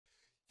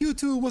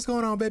YouTube, what's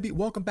going on, baby?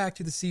 Welcome back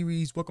to the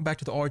series. Welcome back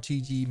to the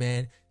RTG,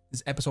 man. This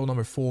is episode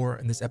number 4.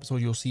 In this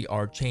episode, you'll see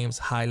our champs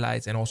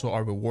highlights and also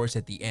our rewards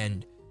at the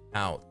end.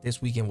 Now,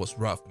 this weekend was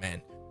rough,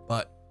 man,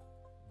 but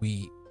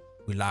we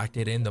locked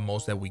it in the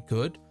most that we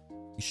could.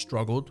 We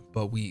struggled,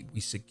 but we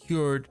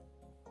secured,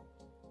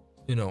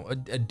 you know,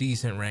 a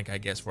decent rank, I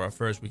guess, for our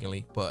first weekend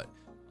league. But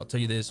I'll tell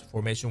you this,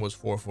 formation was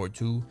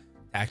 4-4-2.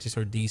 Tactics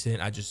are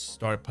decent. I just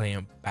started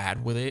playing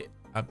bad with it,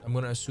 I'm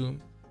gonna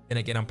assume. And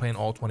again, I'm playing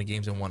all 20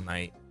 games in one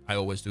night. I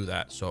always do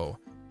that. So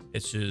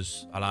it's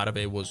just a lot of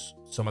it was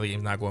some of the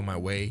games not going my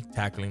way.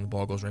 Tackling, the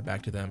ball goes right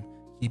back to them.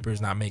 Keepers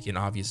not making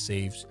obvious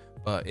saves,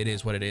 but it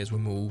is what it is. We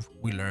move,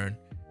 we learn,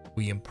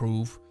 we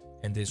improve.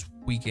 And this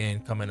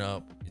weekend coming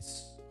up,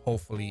 it's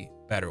hopefully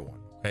a better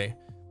one. Okay.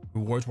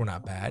 Rewards were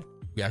not bad.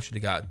 We actually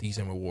got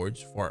decent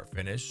rewards for our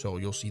finish. So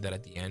you'll see that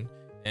at the end.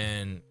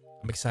 And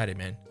I'm excited,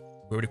 man.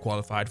 We already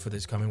qualified for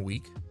this coming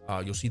week.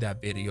 You'll see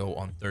that video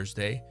on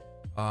Thursday.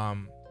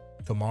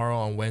 Tomorrow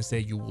on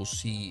Wednesday, you will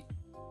see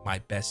my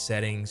best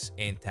settings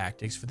and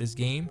tactics for this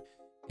game.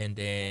 And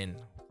then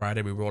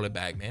Friday, we roll it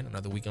back, man.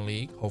 Another weekend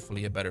league,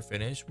 hopefully a better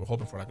finish. We're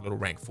hoping for like a little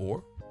rank 4,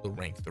 a little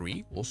rank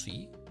 3. We'll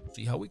see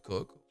how we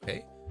cook.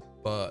 Okay.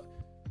 But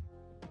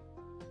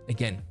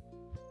again,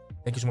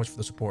 thank you so much for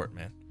the support,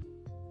 man.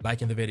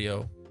 Liking the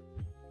video,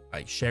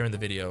 like sharing the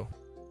video.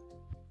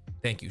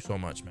 Thank you so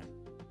much, man.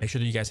 Make sure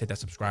that you guys hit that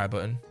subscribe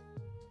button.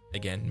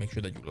 Again, make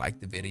sure that you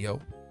like the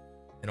video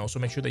and also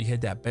make sure that you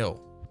hit that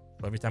bell.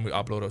 So every time we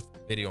upload a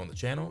video on the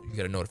channel, you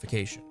get a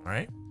notification. All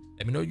right.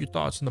 Let me know your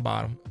thoughts in the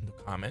bottom in the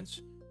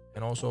comments.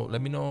 And also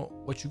let me know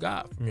what you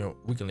got from your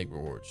weekend league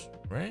rewards.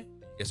 Right?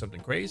 You get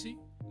something crazy?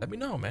 Let me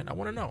know, man. I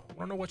want to know. I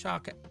want to know what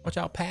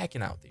y'all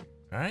packing out there.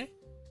 All right.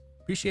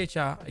 Appreciate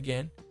y'all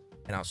again.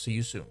 And I'll see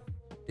you soon.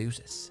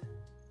 Deuces.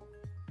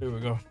 Here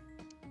we go.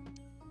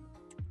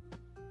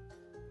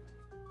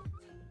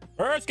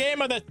 First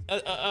game of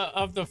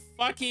the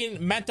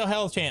fucking mental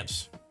health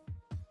champs.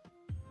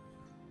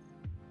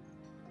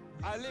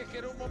 Oh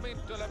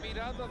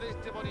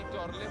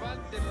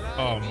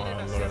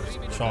my lord,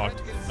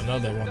 chalked.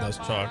 Another one that's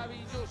chalked.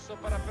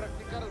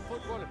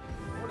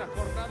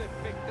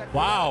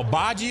 Wow,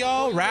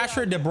 Baggio,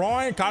 Rashford, De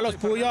Bruyne, Carlos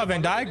Puyol,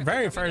 Van Dijk.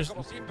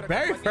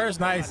 Very first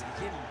nice.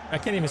 I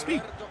can't even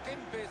speak.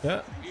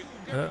 Yeah.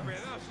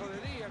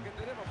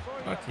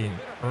 Fucking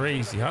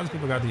crazy. How these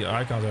people got the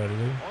icons already,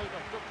 dude?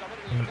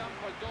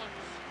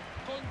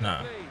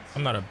 Nah,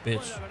 I'm not a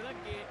bitch.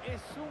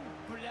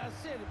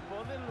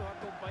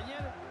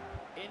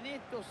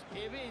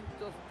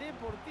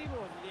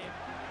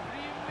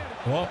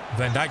 Well,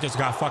 Van Dijk just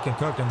got fucking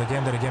cooked in the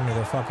game that he gave me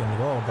the fucking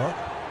goal, bro.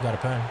 You got a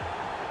pen.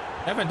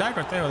 That Van Dijk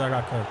or Eto'o that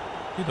got cooked?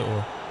 Either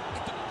or.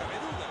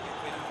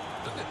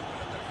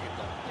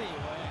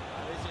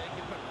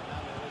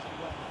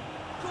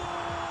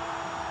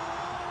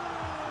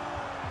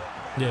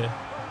 Yeah.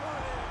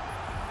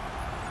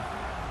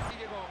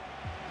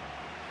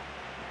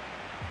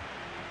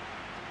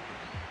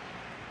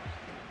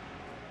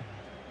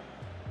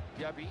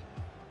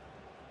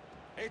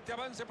 Este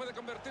avance puede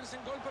convertirse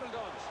en gol para el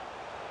Dons.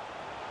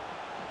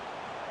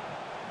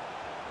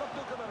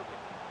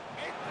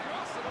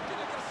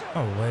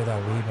 Oh, way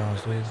that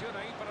rebounds, dude.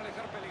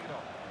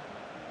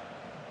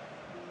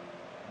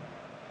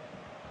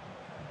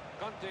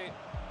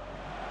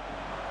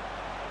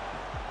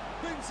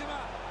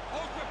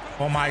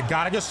 Oh my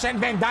god, I just sent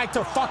Van Dijk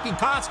to fucking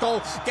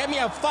Costco. Get me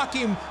a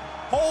fucking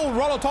whole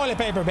roll of toilet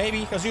paper,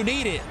 baby, because you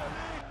need it.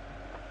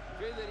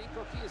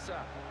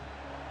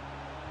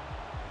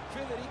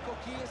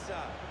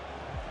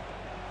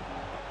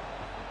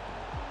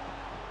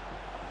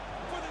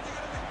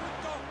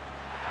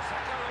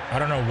 I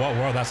don't know what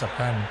world that's a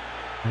pen.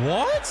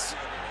 What?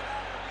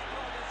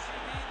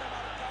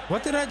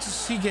 What did I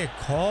just see get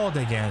called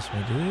against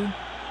me, dude?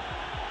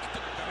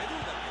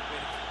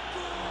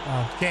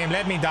 Oh, game,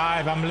 let me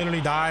dive. I'm literally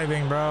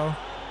diving, bro.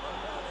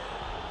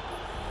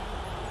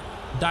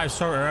 Dive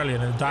so early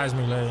and it dives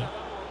me late.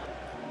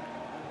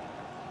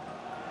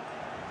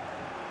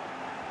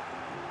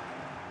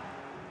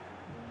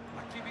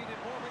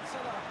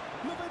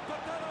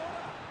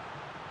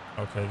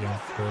 Okay, game,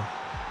 good.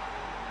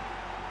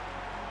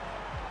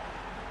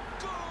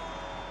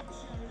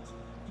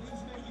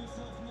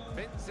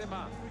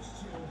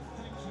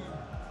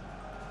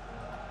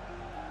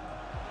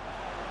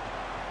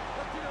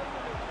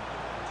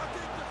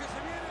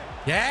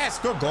 Yes,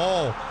 good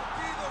goal.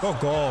 Good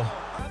goal.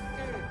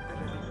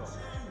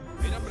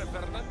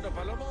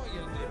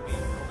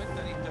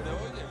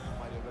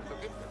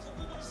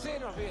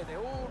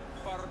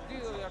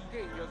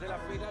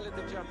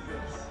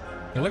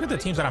 Now look at the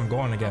teams that I'm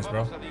going against,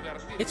 bro.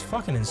 It's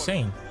fucking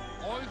insane.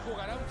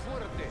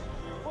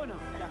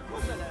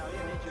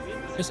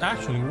 It's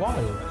actually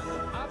wild.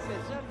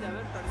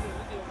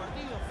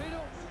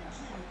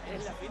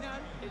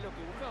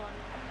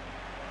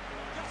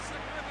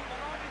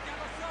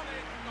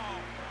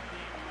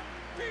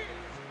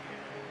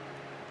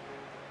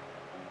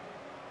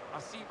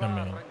 I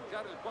mean,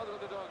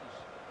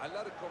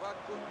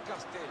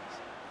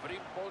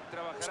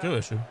 skill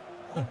issue.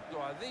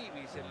 Junto a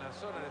Davis en la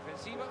zona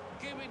defensiva,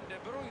 Kevin De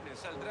Bruyne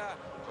saldrá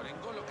con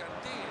N'Golo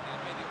Kanté en el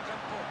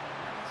mediocampo.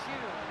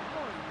 Hicieron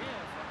muy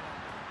bien,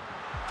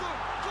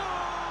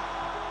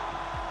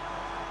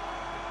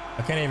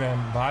 I can't even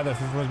buy the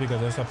FIFA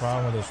because there's a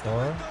problem with the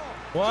store.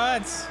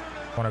 What?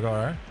 Wanna go,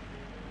 right?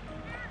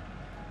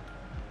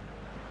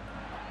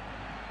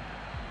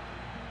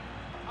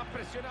 Ha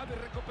presionado y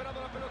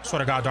recuperado la pelota. Swear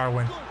to God,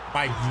 Darwin.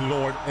 My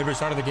lord. They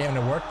restarted the game and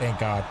it worked. Thank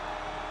God.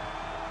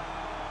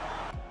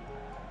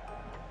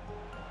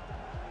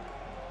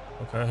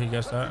 Okay, he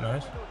gets that.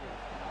 Nice.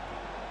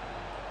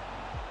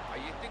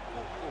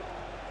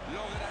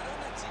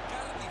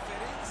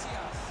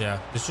 Yeah,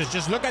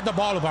 just look at the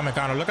ball,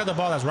 Upamecano. Look at the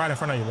ball that's right in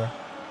front of you, bro.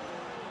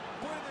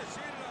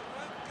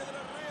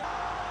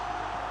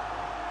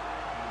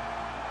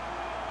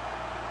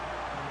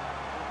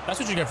 That's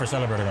what you get for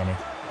celebrating on me.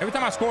 Every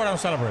time I score, I don't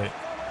celebrate.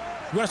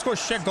 You want to score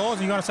shit goals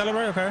and you want to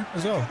celebrate? Okay,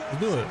 let's go. Let's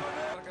do it.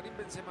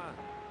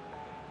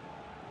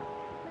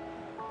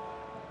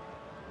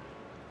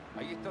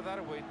 Ahí está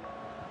Darwin.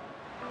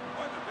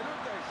 Buena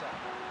pelota esa.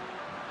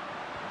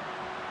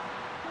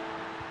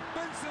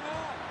 Benzema.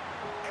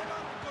 El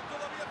arco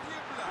todavía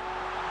tiembla.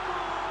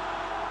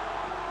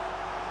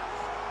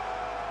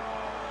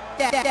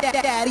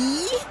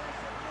 Daddy.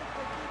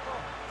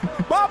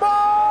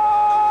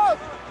 ¡Vamos!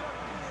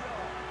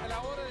 A la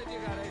hora de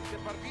llegar a este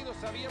partido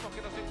sabíamos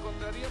que nos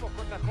encontraríamos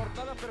con la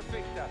jornada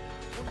perfecta.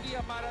 Un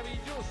día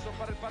maravilloso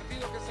para el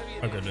partido que se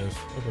viene. Look at this.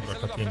 Look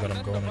at the team that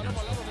I'm going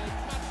against.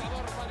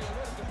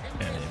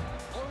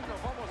 Hoy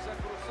nos vamos a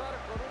cruzar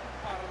con un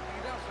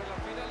partidazo en las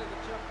finales de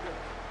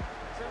Champions.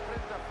 Se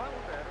enfrenta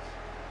Founders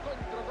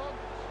contra Dons.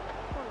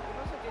 Bueno, lo que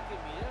pasa es que hay que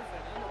mirar,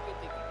 Fernando, que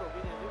este equipo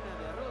viene de una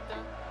derrota.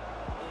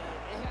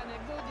 Es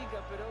anecdótica,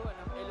 pero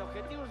bueno, el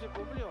objetivo se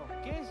cumplió,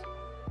 que es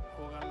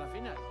jugar la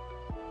final.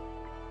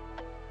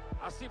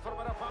 Así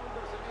formará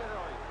Founders el día de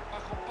hoy.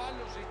 Bajo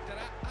palos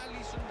estará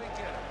Alisson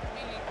Becker,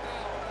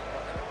 Militao,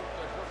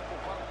 José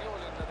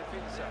Guardiola en la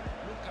defensa,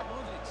 Luka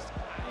Modric.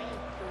 A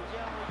esto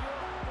llamo yo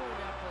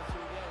una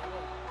posibilidad de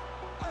gol.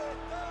 Ahí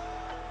está.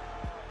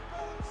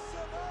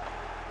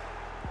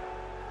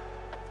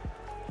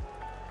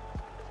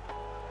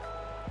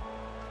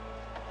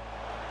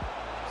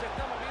 Se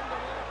está moviendo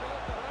bien la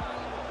pelota.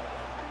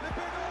 Le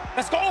pegó.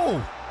 Let's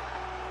go!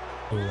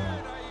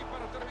 Bien ahí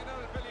para terminar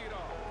el peligro.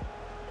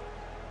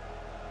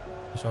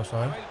 It's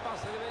outside. El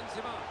pase de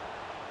Benzema.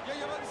 Y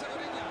ahí avanza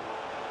Goreña.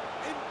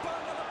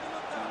 Empala la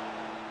pelota.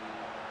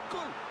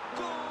 Gol.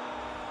 Gol.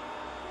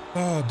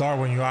 Oh,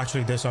 Darwin, you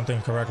actually did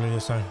something correctly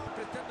this time.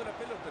 Prestando la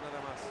pelota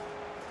nada más.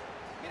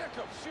 Mira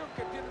qué opción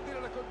que tiene de ir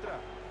a la contra.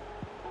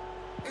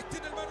 Está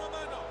en el mano a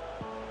mano.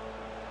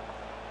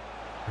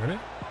 Really?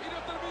 Y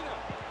no termina.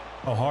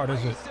 How hard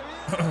is it? Se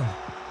viene.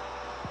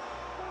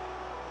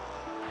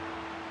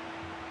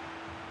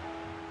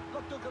 Lo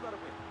toca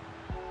Darwin.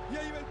 Y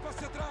ahí va el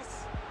pase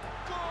atrás.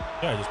 Gol.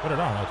 Yeah, just put it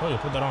on. I told you,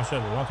 put that on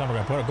shit a long time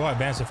ago. Put it, go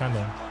advanced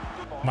defending.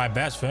 My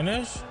best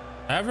finish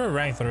ever,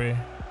 rank 3.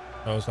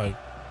 I was like,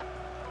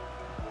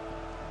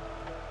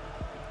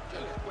 Yo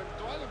les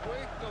cuento algo,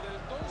 esto del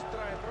Dons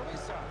trae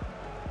promesa.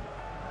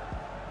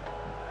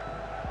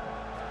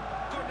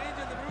 Con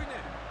ella De Bruyne.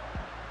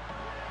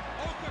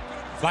 Ojo,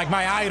 pero like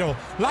my idol,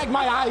 like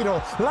my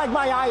idol, like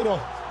my idol.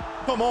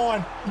 Come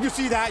on. You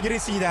see that? You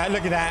didn't see that.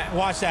 Look at that.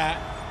 Watch that.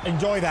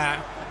 Enjoy that.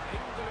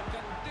 N'Golo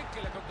Kanté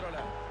que la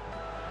controla.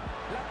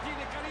 La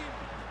tiene Karim.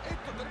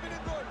 Esto termina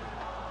en gol.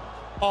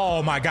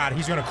 Oh my God,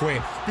 he's gonna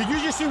quit. Did you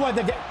just see what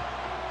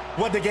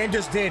the game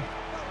just did?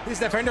 His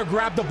defender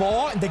grabbed the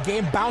ball and the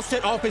game bounced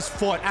it off his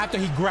foot after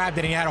he grabbed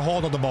it and he had a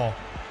hold of the ball.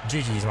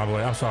 GG's, my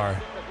boy. I'm sorry.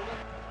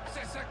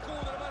 Se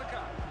sacude la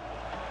marca.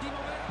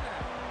 Timo Werner.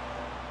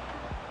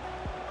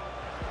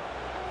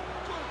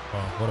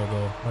 Oh, what a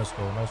goal. Nice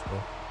goal. Nice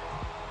goal.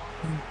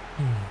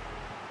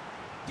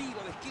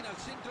 Tiro de esquina al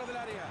centro del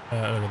área.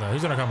 Yeah, look at that.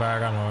 He's gonna come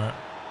back. I know it.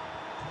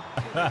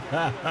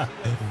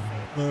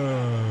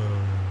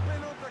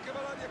 Pelota que va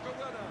al área con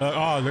ganas.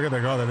 Oh, look at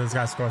the goal that this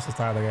guy scores to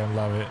start the game.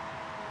 Love it.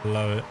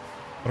 Love it.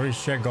 3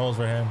 shit goals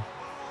for him.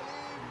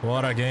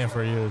 What a game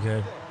for you,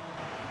 kid.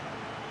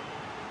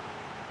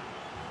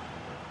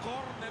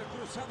 Corner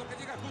cruzado que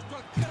llega justo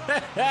al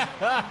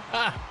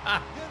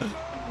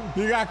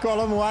You got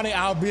Colomboani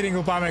out beating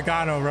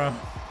Upamecano, bro.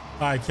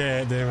 I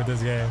can't, dude, with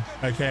this game.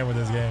 I can't with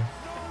this game.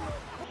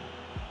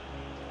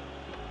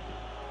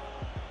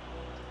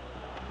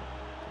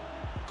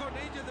 con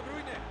ella De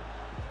Bruyne.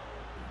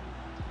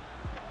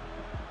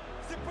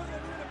 Se puede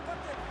venir el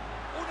empate.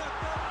 Una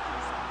tarde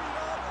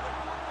inspirada de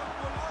fútbol,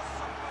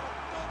 golazo para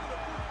todos los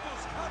puntos.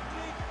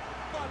 Hat-trick,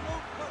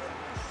 balón para el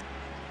bus.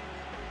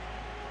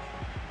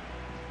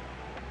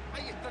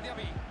 Ahí está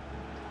Diaby.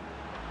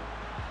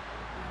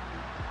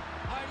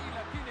 Ahí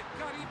la tiene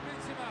Karim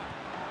Benzema.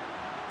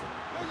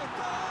 Ahí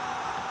está.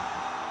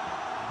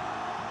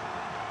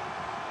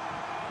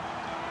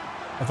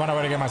 I found a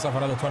way to get myself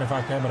another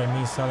 25K, but it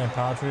means selling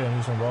poultry and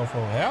using raw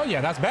food. Hell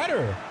yeah, that's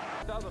better.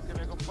 Que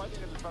me acompañen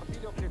en el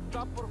partido que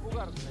está por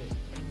jugarse.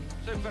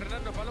 Soy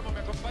Fernando Palomo, me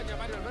acompaña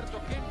Mario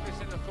Alberto Kempes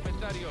en los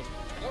comentarios.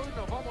 Hoy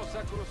nos vamos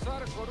a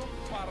cruzar con un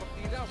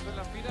partidazo en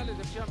las finales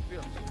de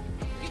Champions.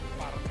 ¿Qué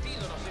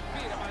partido nos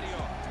espera, Mario?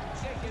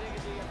 ¿Qué quiere que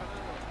te diga,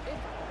 Fernando?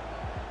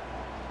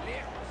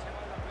 Lejos se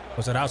va la pelota.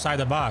 Was it outside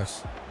the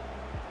box?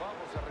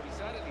 Vamos a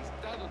revisar el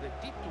listado de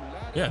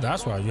titulares. Yeah,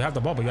 that's why. You have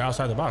the ball, but you're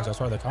outside the box. That's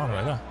why they counter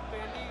right there.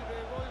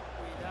 Peligro, gol,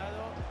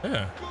 cuidado.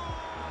 Yeah.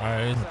 All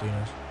right,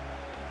 Martinez.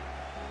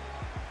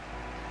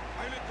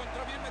 Ahí lo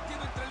encontró bien metido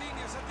entre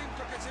líneas,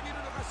 atento que se viene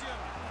una ocasión.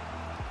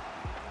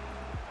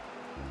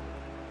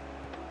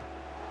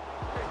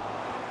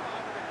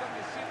 Me están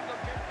diciendo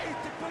que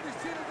este puede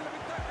ser el de la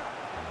ventaja.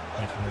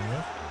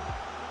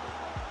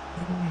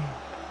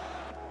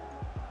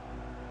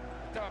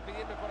 Estaba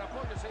pidiendo por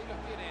apoyos, ahí los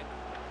tiene.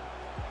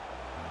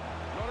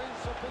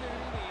 Lorenzo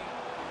Pellegrini.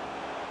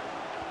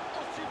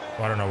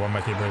 Well, I don't know what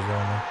my keeper is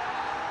doing there.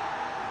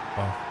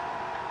 Oh.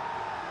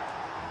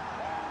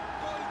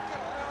 Gol que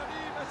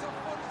reanima esas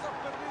fuerzas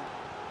perdidas.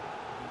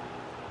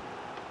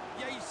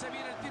 Y ahí se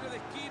viene el tiro de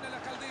esquina, la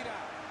Caldera.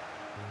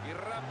 Y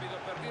rápido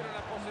perdieron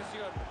la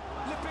posesión.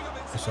 Le pega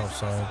Benzema. It's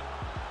offside. I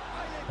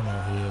don't know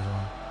if he is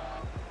on.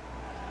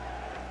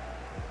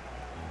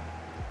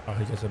 Oh,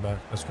 he gets it back.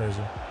 That's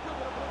crazy.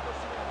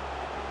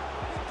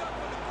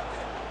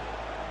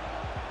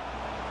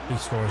 He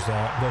scores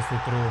that. Goes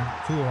through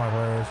two of my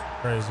players.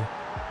 Crazy.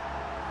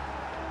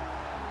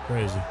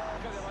 Crazy.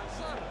 Deja de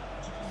avanzar.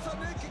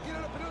 Sané que quiere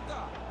la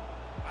pelota.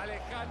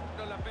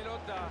 Alejando la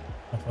pelota.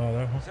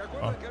 ¿Se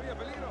acuerdan que había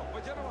peligro?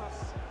 Pues ya no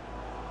más.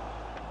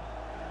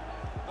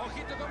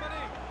 Ojito con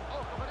Mané.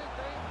 Ojo, Mané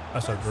está ahí.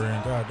 That's a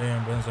green. God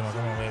damn, Benzema.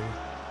 Come on, baby.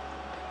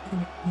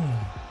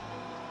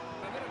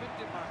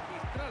 Verdaderamente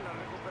magistral la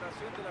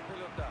recuperación de la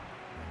pelota.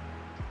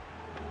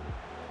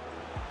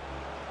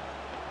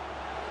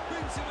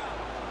 Benzema.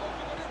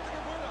 Ojo con este que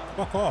fuera.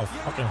 Fuck off.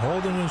 Fucking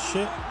holding and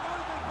shit.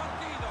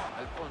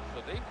 Alfonso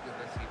Davis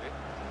recibe.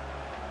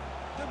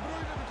 De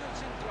Bruyne metió el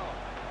centro.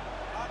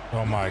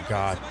 Oh my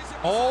God.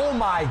 Oh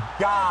my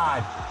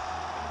God.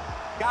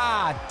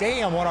 God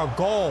damn, what a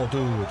goal,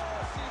 dude.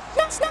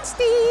 That's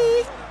nasty.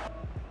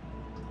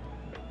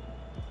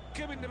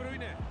 Kevin De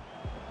Bruyne.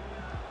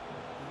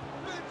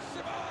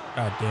 Benzema.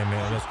 God damn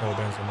it. Let's go,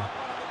 Benzema.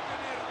 Para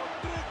detener con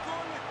 3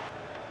 goles.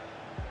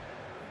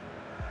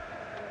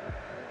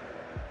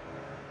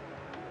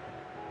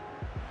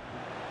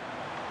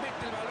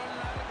 Mete el balón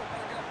largo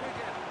para que la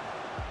jueguen.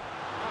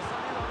 Ha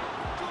salido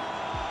bien.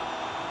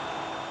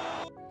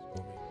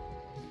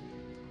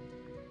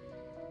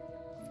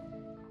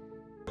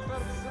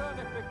 Gran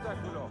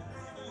espectáculo.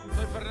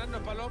 Soy Fernando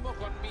Palomo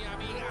con mi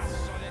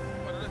amigazo.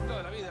 Bueno, no es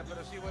toda la vida,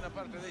 pero sí buena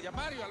parte de ella.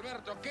 Mario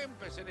Alberto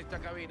Kempes en esta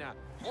cabina.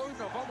 Hoy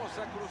nos vamos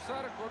a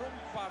cruzar con un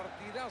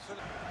partidazo.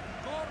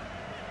 Por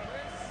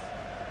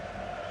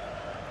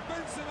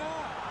Benzema.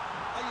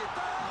 Ahí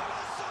está.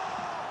 ¡Golazo!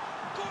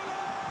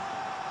 ¡Golazo!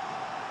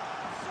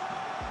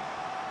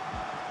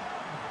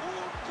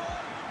 Un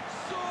gol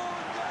magistral.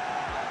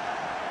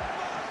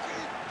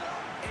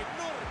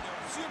 Enorme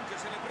opción que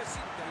se le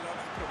presenta. ¿Lo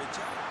va a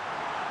aprovechar?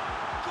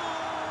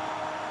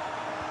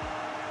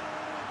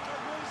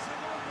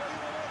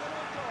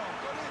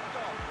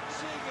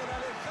 Siguen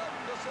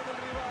alejándose del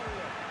rival.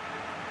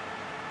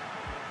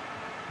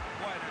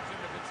 Buena acción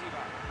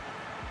defensiva.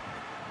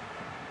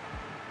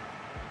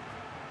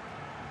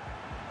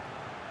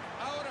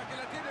 Ahora que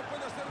la tiene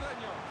puede hacer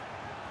daño.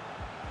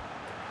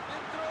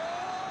 ¡Entró!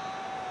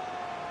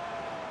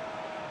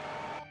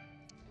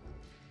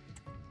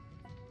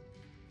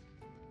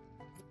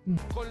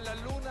 Con la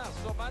luna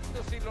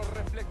asomándose y los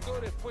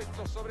reflectores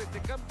puestos sobre este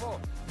campo,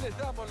 les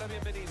damos la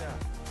bienvenida.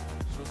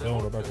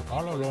 Long Roberto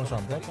Carlos, long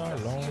Zambrota,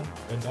 long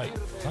Van Dijk.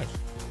 Nice.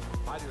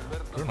 Mario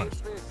Alberto Very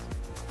nice. Kempes,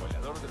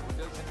 goleador del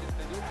Mundial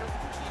 78.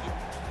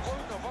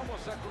 Hoy nos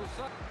vamos a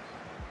cruzar.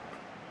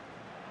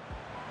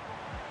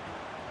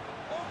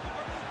 ¡Ojo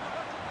con esto!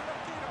 ¡Va a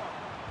tirar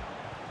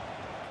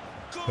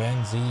tiro!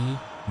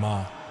 Benzema.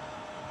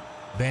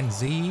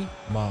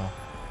 Benzema.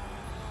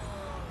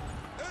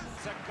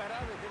 Sacará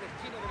desde la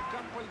esquina del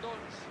campo el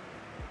Dons.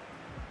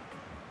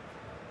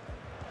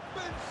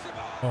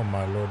 Benzema. Oh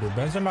my lord, dude.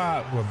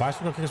 Benzema with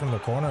bicycle kicks from the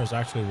corner is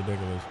actually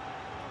ridiculous.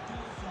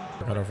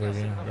 Got a free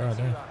game. God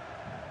damn.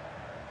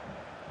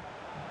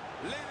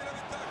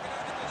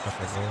 That's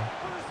a goal.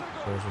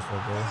 There's just a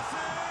goal.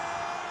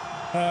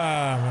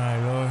 Ah, my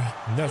lord.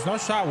 There's no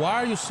shot. Why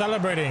are you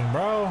celebrating,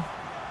 bro?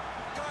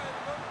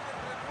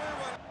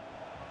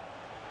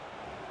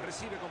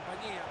 Recibe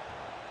compañía.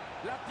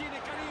 La tiene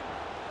Karim.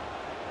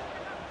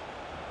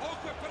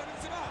 Ojo es para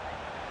Benzema.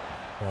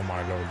 Oh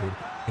my lord, dude.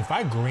 If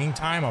I green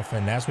time a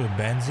finesse with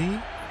Benzi,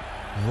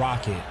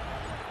 rocket.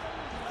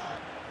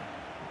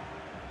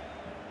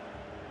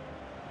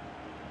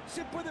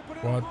 Se puede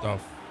poner What un the gol.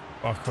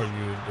 fuck are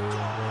you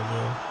doing,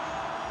 bro?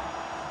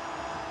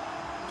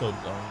 So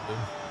dumb,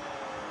 dude.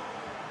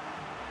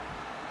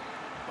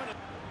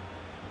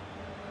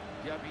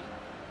 Ya vi.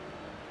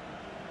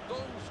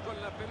 Dons con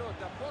la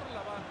pelota por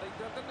la banda y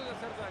tratando de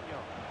hacer daño.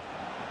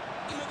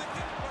 Y lo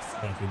detiene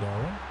pasar. Thank you,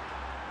 darling.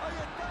 Ahí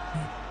está.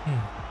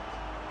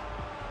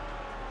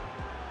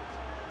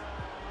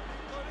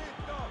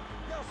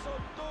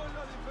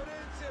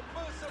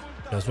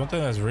 There's one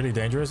thing that's really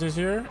dangerous this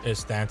year is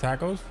stand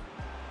tackles.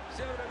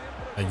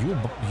 Like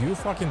you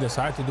fucking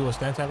decide to do a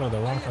stand tackle at the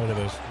wrong time. Look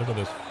at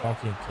this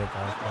fucking kick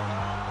out. Oh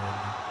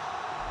my.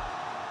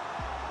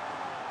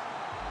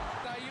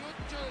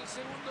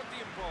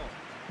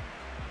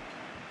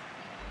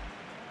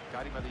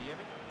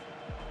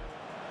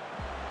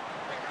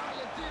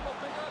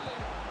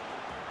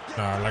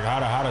 Nah, like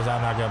how does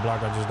that not get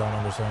blocked? I just don't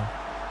understand.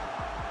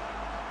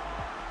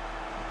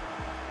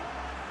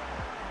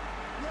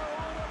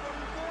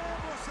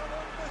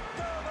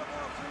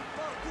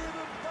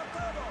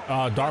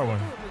 Darwin.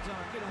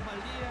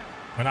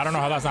 And I don't know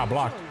how that's not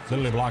blocked.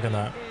 Literally blocking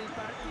that.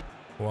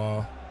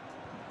 Wow.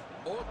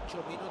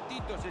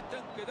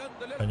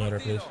 Señora,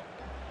 please.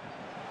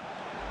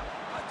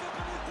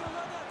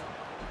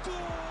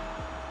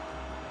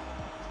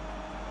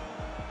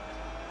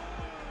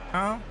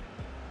 Oh,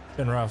 it's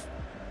been rough.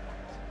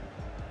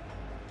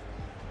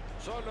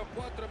 Solo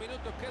 4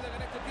 minutos quedan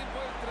en este tiempo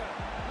extra.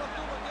 Lo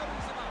tuvo ya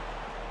Benzema.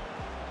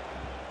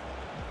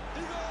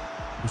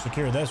 We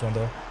secured this one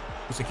though.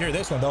 We secure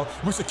this one though.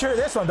 We secure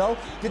this one though.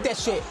 Get that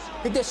shit.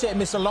 Get that shit,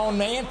 Mr. Lone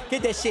Man.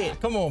 Get that shit.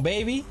 Come on,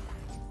 baby.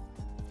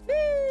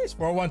 It's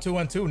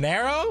 4-1-2-1-2.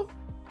 Narrow.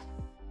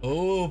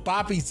 Oh,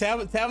 Papi,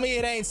 tell me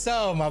it ain't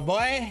so, my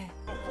boy.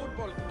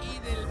 Fútbol y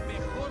del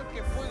mejor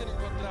que pueden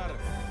encontrar.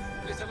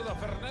 Les saluda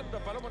Fernando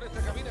Palomo en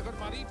esta cabina con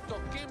Marito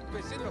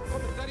Kempes en los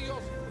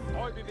comentarios.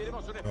 Hoy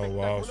viviremos un Oh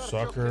wow,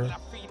 sucker.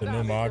 The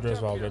new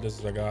Madras. Wow, this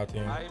is a god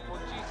team.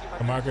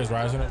 The marker is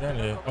rising again.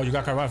 Yeah. Oh, you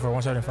got Carvalho for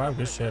 175.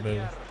 Good shit,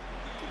 baby.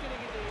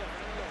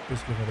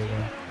 Just give it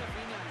again.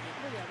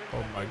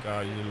 Oh my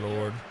God, you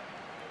Lord.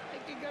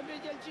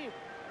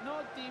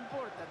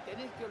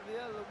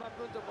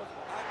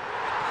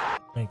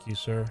 Thank you,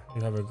 sir.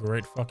 You have a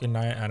great fucking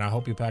night, and I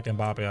hope you pack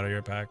Mbappe out of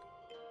your pack.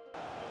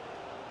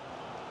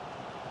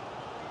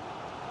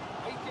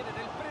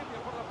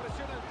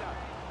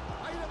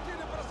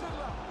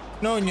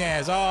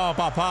 Núñez, oh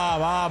papá,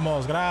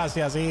 vamos,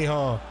 gracias,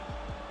 hijo.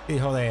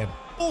 Hijo de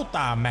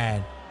puta,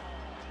 man.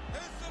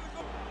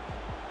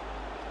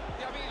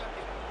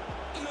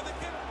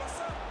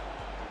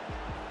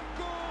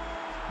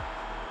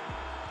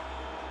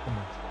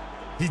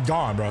 He's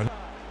gone, bro.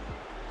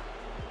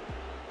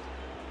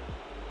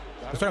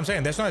 That's what I'm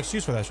saying. There's no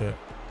excuse for that shit.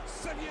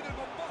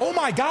 Oh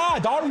my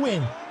God,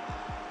 Darwin.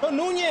 Oh,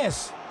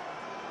 Núñez.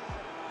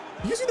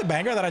 Did you see the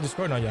banger that I just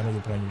scored? No, yeah, I know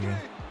you're playing your game.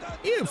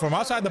 Ew, from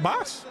outside the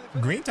box.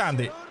 Green timed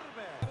it.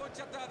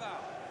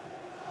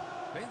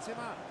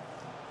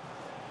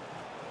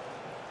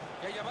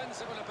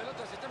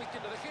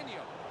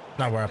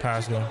 Not where I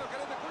passed though.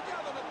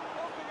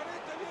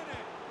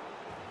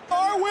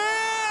 Darwin!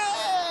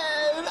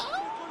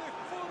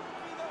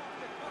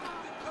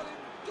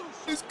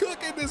 He's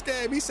cooking this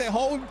game. He said,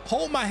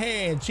 hold my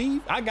hand,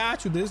 Chief. I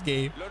got you this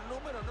game.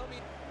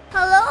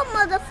 Hello,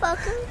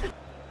 motherfucker.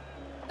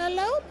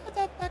 Hello,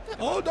 motherfucker.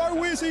 Oh,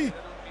 Darwizzy.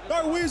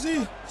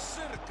 Darwizzy.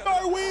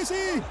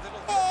 Darwizzy.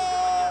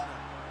 Oh.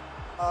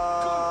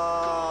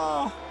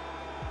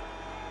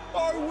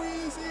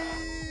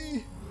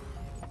 Darwizzy.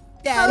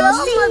 Hello,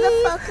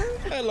 motherfucker.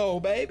 Hello,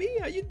 baby.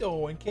 How you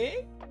doing,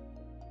 King?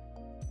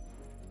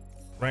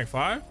 Rank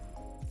 5?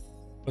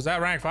 Was that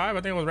rank 5?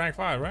 I think it was rank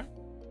 5, right?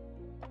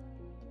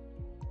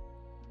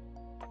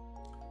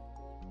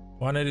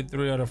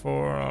 183 out of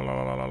 4.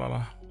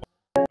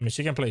 I mean,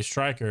 she can play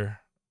striker,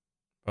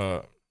 but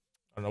I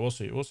don't know. We'll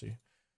see. We'll see.